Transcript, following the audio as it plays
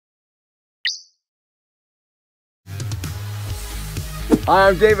Hi,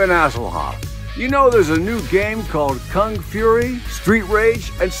 I'm David Hasselhoff. You know there's a new game called Kung Fury, Street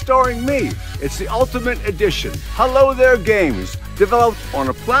Rage, and starring me. It's the Ultimate Edition. Hello There Games, developed on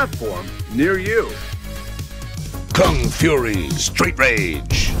a platform near you. Kung Fury, Street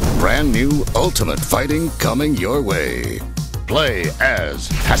Rage. Brand new Ultimate Fighting coming your way. Play as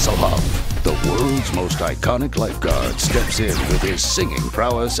Hasselhoff. The world's most iconic lifeguard steps in with his singing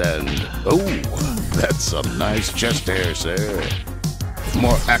prowess and... oh, that's some nice chest hair, sir.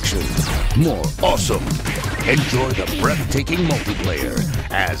 More action, more awesome. Enjoy the breathtaking multiplayer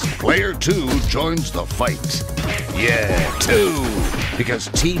as Player 2 joins the fight. Yeah, 2, because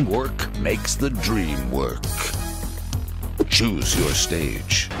teamwork makes the dream work. Choose your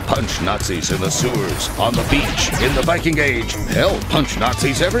stage. Punch Nazis in the sewers, on the beach, in the Viking Age. Hell, punch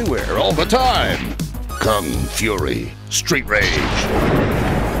Nazis everywhere, all the time. Kung Fury, Street Rage.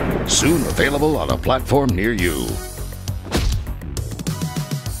 Soon available on a platform near you.